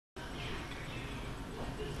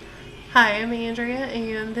Hi, I'm Andrea,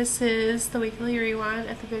 and this is the Weekly Rewind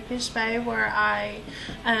at the Bookish Bay, where I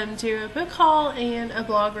do a book haul and a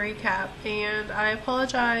blog recap. And I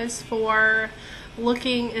apologize for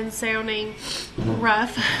looking and sounding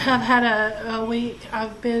rough. I've had a week.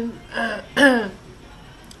 I've been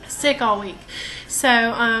sick all week. So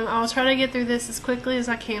I'll try to get through this as quickly as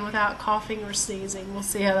I can without coughing or sneezing. We'll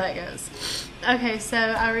see how that goes. Okay, so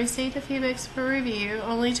I received a few books for review.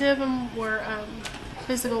 Only two of them were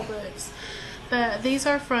physical books. But these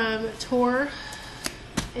are from Tor,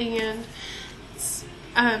 and it's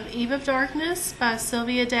Eve of Darkness by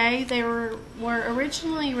Sylvia Day. They were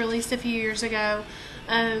originally released a few years ago,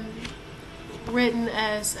 written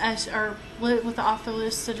as or with the author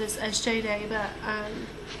listed as S.J. Day, but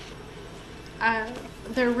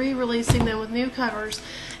they're re-releasing them with new covers,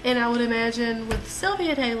 and I would imagine with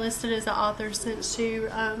Sylvia Day listed as the author, since she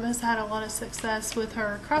has had a lot of success with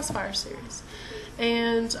her Crossfire series.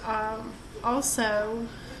 And also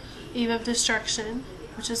Eve of Destruction,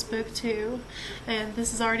 which is book 2, and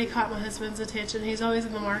this has already caught my husband's attention. He's always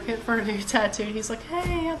in the market for a new tattoo. He's like,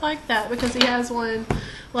 hey, I like that, because he has one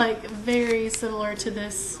like very similar to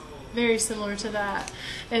this, very similar to that,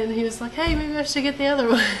 and he was like, hey, maybe I should get the other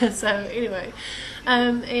one. So anyway,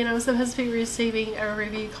 and I was supposed to be receiving a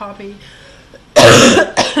review copy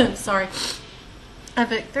sorry, of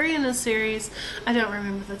book 3 in the series. I don't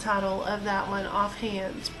remember the title of that one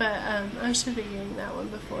offhand, but I should be getting that one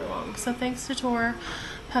before long. So thanks to Tor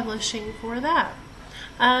Publishing for that.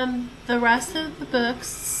 The rest of the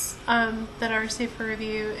books that I received for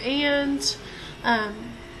review and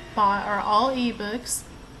bought are all ebooks,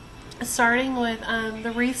 starting with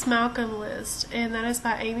the Reese Malcolm list, and that is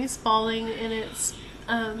by Amy Spalding, and it's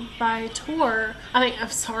by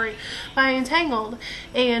by Entangled.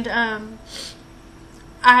 And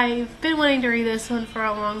I've been wanting to read this one for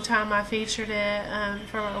a long time. I featured it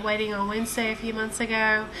for Waiting on Wednesday a few months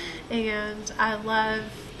ago, and I love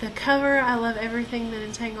the cover. I love everything that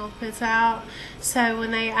Entangled puts out. So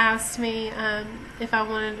when they asked me if I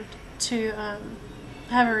wanted to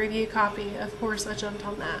have a review copy, of course I jumped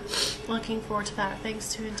on that. Looking forward to that.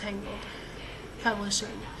 Thanks to Entangled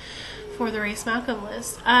Publishing for the Reese Malcolm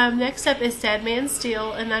list. Next up is Dead Man's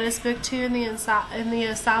Steel, and that is book 2 in the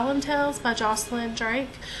Asylum Tales by Jocelyn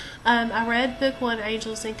Drake. I read book 1,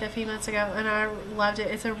 Angel's Ink, a few months ago, and I loved it.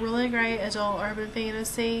 It's a really great adult urban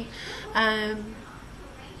fantasy.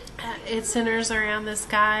 It centers around this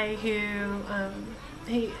guy who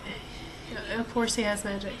of course he has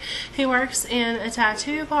magic. He works in a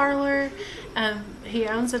tattoo parlor. He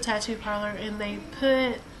owns a tattoo parlor, and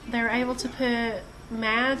they're able to put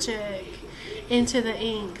magic into the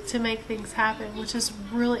ink to make things happen, which is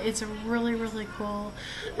it's a really cool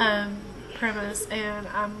premise, and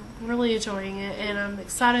I'm really enjoying it, and I'm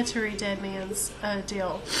excited to read Dead Man's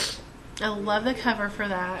Deal. I love the cover for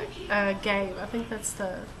that. Gabe, I think that's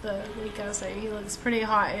the lead guy's name. He looks pretty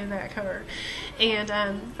hot in that cover. And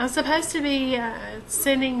I'm supposed to be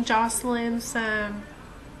sending Jocelyn some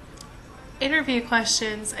interview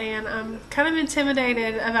questions, and I'm kind of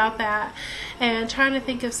intimidated about that and trying to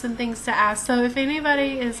think of some things to ask. So if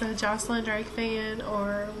anybody is a Jocelyn Drake fan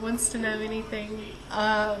or wants to know anything,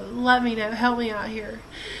 let me know. Help me out here,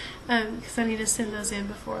 because I need to send those in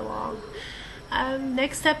before long.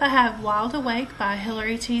 Next up I have Wild Awake by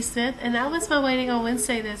Hilary T. Smith, and that was my Waiting on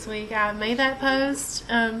Wednesday this week. I made that post,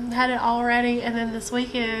 had it all ready, and then this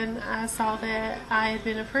weekend I saw that I had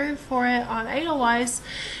been approved for it on Edelweiss,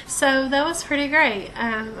 so that was pretty great.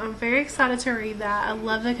 I'm very excited to read that. I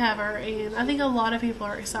love the cover, and I think a lot of people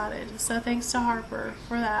are excited, so thanks to Harper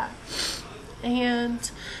for that. And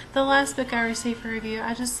the last book I received for review,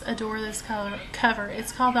 I just adore this cover.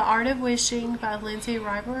 It's called The Art of Wishing by Lindsay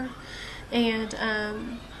Reiber, and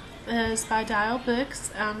it's by Dial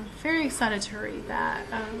Books. I'm very excited to read that.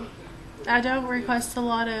 I don't request a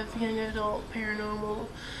lot of young adult paranormal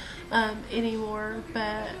anymore,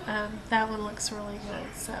 but that one looks really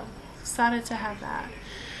good, so excited to have that.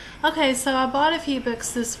 Okay, so I bought a few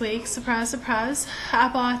books this week. Surprise, surprise. I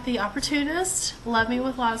bought The Opportunist, Love Me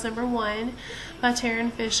With Lies #1 by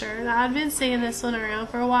Taryn Fisher. Now, I'd been seeing this one around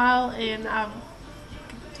for a while, and I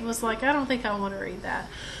was like, I don't think I want to read that.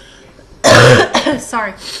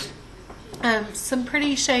 Sorry. Some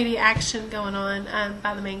pretty shady action going on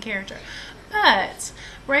by the main character. But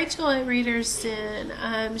Rachel at Reader's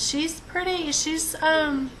Den, she's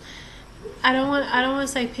I don't want to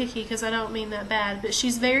say picky because I don't mean that bad, but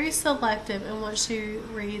she's very selective in what she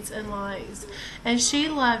reads and likes. And she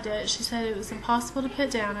loved it. She said it was impossible to put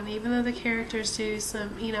down, and even though the characters do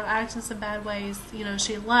some, act in some bad ways,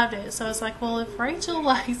 she loved it. So I was like, well, if Rachel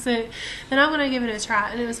likes it, then I'm going to give it a try.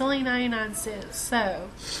 And it was only 99 cents. So,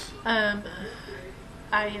 I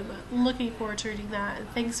am looking forward to reading that. And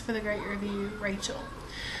thanks for the great review, Rachel.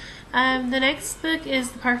 The next book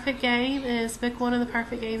is The Perfect Game. It is book 1 of the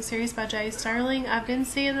Perfect Game series by Jay Sterling. I've been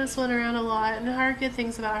seeing this one around a lot and heard good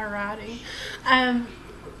things about her writing. And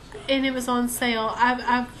it was on sale.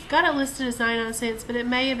 I've got it listed as 99 cents, but it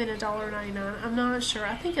may have been $1.99. I'm not sure.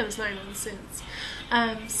 I think it was 99 cents.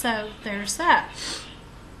 So there's that.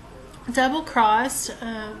 Double Crossed,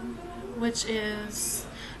 which is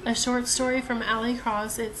a short story from Allie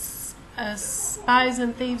Cross. It's a spies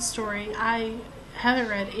and thieves story. I haven't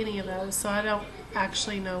read any of those, so I don't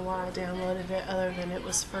actually know why I downloaded it other than it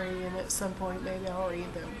was free, and at some point maybe I'll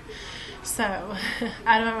read them. So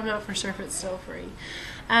I'm not for sure if it's still free.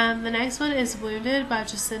 The next one is Wounded by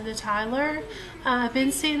Jacinda Tyler. I've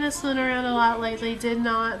been seeing this one around a lot lately. Did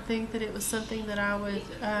not think that it was something that I would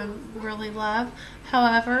really love.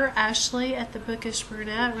 However, Ashley at the Bookish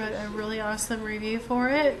Brunette wrote a really awesome review for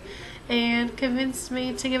it and convinced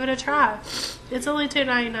me to give it a try. It's only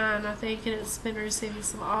 $2.99, I think, and it's been receiving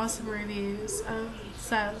some awesome reviews.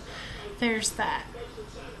 So there's that.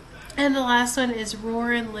 And the last one is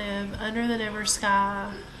Roar and Live Under the Never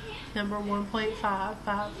Sky, number 1.5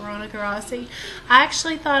 by Veronica Rossi. I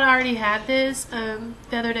actually thought I already had this. The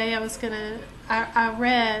other day I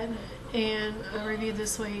read and I reviewed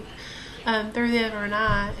this week Through the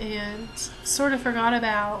Overnight and sort of forgot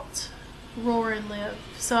about Roar and Live.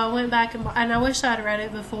 So I went back and I wish I'd read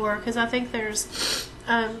it before, because I think there's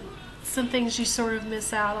some things you sort of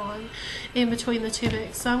miss out on in between the two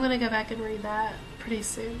books. So I'm going to go back and read that pretty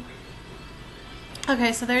soon.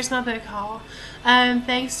 Okay, so there's my book haul.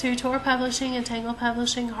 Thanks to Tor Publishing and Tangle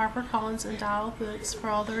Publishing, HarperCollins, and Dial Books for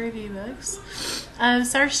all the review books.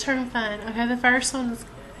 Search Term Fun. Okay, the first one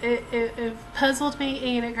it puzzled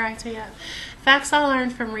me and it cracked me up. Facts I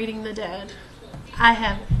learned from reading The Dead. I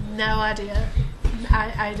have no idea.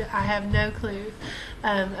 I have no clue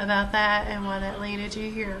about that and why that landed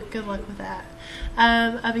you here. Good luck with that.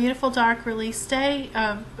 A Beautiful Dark release date.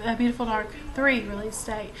 A Beautiful Dark 3 release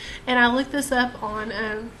date. And I looked this up on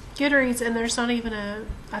Goodreads, and there's not even a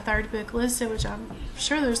third book listed, which I'm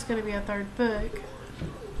sure there's going to be a third book.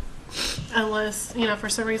 Unless, for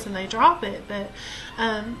some reason they drop it. But,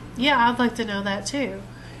 yeah, I'd like to know that too,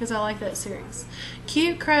 because I like that series.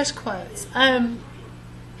 Cute Crush Quotes.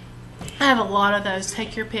 I have a lot of those.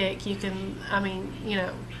 Take your pick. You can,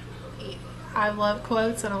 I love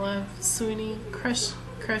quotes, and I love swoony,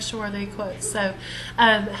 crush-worthy quotes. So,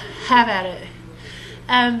 have at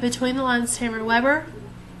it. Between the Lines, Tamara Weber.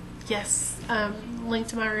 Yes. Link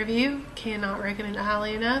to my review. Cannot recommend it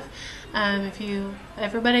highly enough.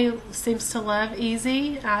 Everybody seems to love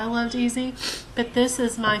Easy. I loved Easy, but this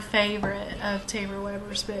is my favorite of Tamara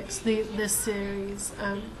Weber's books. This series,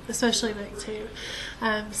 especially book 2.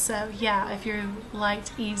 So yeah, if you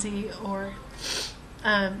liked Easy or,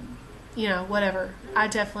 whatever, I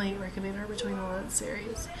definitely recommend her Between the Lines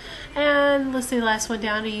series. And let's see, the last one,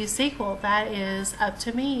 Down to You sequel. That is Up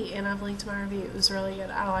to Me, and I've linked my review. It was really good.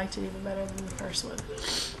 I liked it even better than the first one.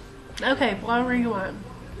 Okay, Blonde Rewind.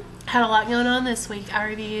 Had a lot going on this week. I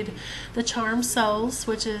reviewed The Charmed Souls,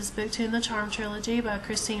 which is book 2 in the Charmed trilogy by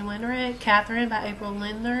Christine Winterick, Catherine by April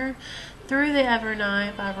Lindner, Through the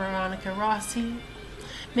Evernight by Veronica Rossi.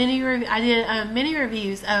 I did many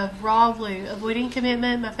reviews of Raw Blue, Avoiding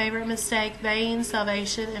Commitment, My Favorite Mistake, Vain,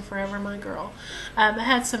 Salvation, and Forever My Girl. I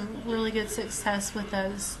had some really good success with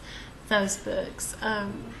those books.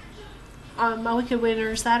 My weekend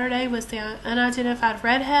winner Saturday was The Unidentified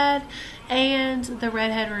Redhead and The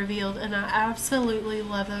Redhead Revealed, and I absolutely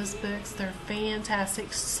love those books. They're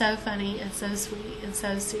fantastic, so funny and so sweet and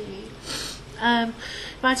so steamy.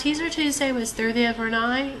 My teaser Tuesday was Through the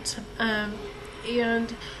Overnight,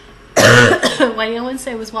 and Waiting on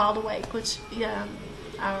Wednesday was Wild Awake, which I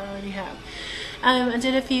already have. I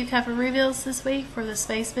did a few cover reveals this week for The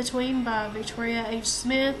Space Between by Victoria H.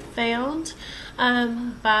 Smith, Found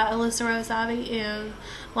by Alyssa Rose Ivy, and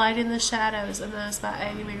Light in the Shadows, and that's by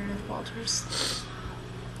Amy Meredith Walters.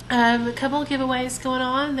 A couple of giveaways going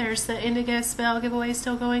on. There's the Indigo Spell giveaway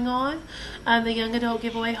still going on. The Young Adult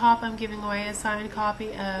Giveaway Hop, I'm giving away a signed copy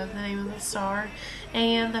of The Name of the Star.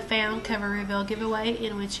 And the Found cover reveal giveaway,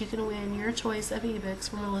 in which you can win your choice of ebooks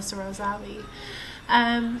from Alyssa Rose Ivy.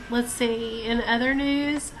 Let's see. In other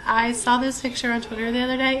news, I saw this picture on Twitter the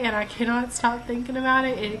other day, and I cannot stop thinking about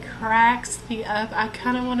it. It cracks me up. I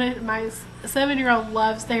kind of want to. My 7-year-old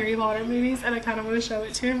loves the Harry Potter movies, and I kind of want to show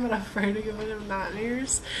it to him, but I'm afraid of giving him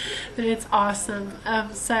nightmares. But it's awesome.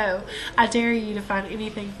 So I dare you to find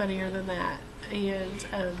anything funnier than that. And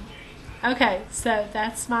okay, so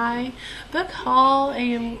that's my book haul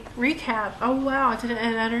and recap. Oh wow, I did it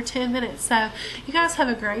in under 10 minutes. So you guys have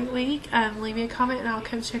a great week. Leave me a comment and I'll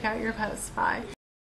come check out your post. Bye.